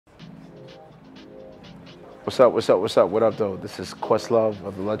What's up, what's up, what's up, what up though? This is Questlove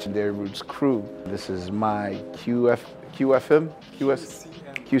of the Legendary Roots crew. This is my QCM,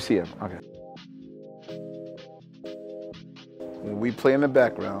 okay. When we play in the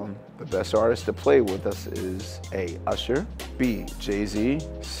background, the best artist to play with us is A, Usher, B, Jay-Z,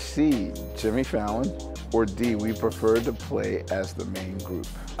 C, Jimmy Fallon, or D, we prefer to play as the main group.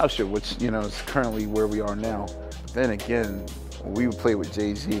 Usher, which, you know, is currently where we are now. Then again, when we would play with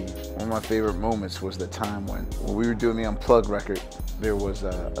Jay-Z, one of my favorite moments was the time when we were doing the Unplugged record, there was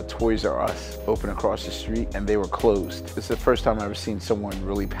a Toys R Us open across the street and they were closed. This is the first time I've ever seen someone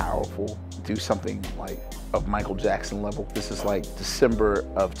really powerful do something like of Michael Jackson level. This is like December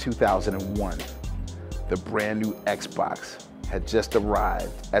of 2001. The brand new Xbox had just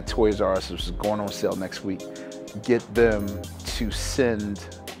arrived at Toys R Us, which is going on sale next week. Get them to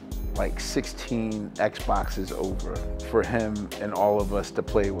send like 16 Xboxes over for him and all of us to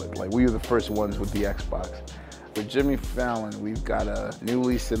play with. Like, we were the first ones with the Xbox. With Jimmy Fallon, we've got a new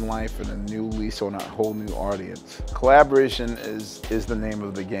lease in life and a new lease on a whole new audience. Collaboration is the name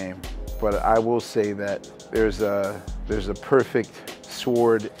of the game, but I will say that there's a perfect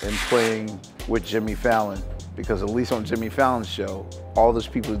sword in playing with Jimmy Fallon, because at least on Jimmy Fallon's show, all those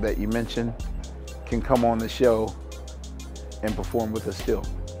people that you mentioned can come on the show and perform with us still.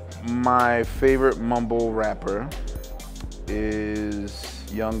 My favorite mumble rapper is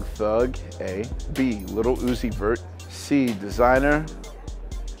Young Thug, A. B, Little Uzi Vert. C, Designer.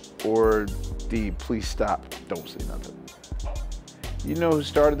 Or D, Please Stop, Don't Say Nothing. You know who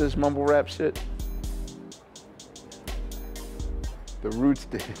started this mumble rap shit? The Roots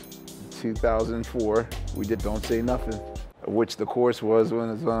did. In 2004, we did Don't Say Nothing, which the chorus was when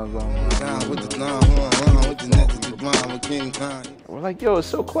it's on. We're like, yo, it's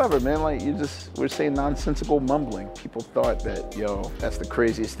so clever, man. Like, we're saying nonsensical mumbling. People thought that, yo, that's the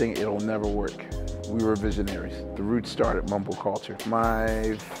craziest thing, it'll never work. We were visionaries. The Roots started mumble culture.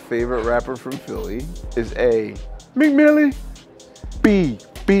 My favorite rapper from Philly is A, Meek Millie, B,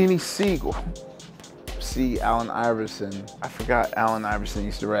 Beanie Siegel, C, Allen Iverson. I forgot Allen Iverson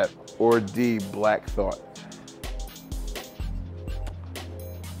used to rap. Or D, Black Thought.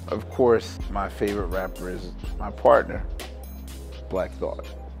 Of course, my favorite rapper is my partner, Black Thought,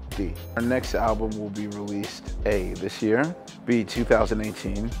 D. Our next album will be released A, this year, B,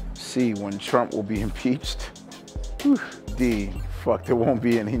 2018, C, when Trump will be impeached, D, fuck, there won't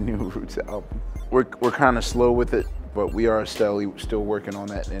be any new Roots album. We're kind of slow with it, but we are still working on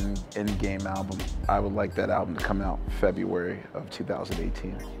that in-game album. I would like that album to come out February of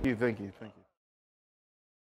 2018. Thank you.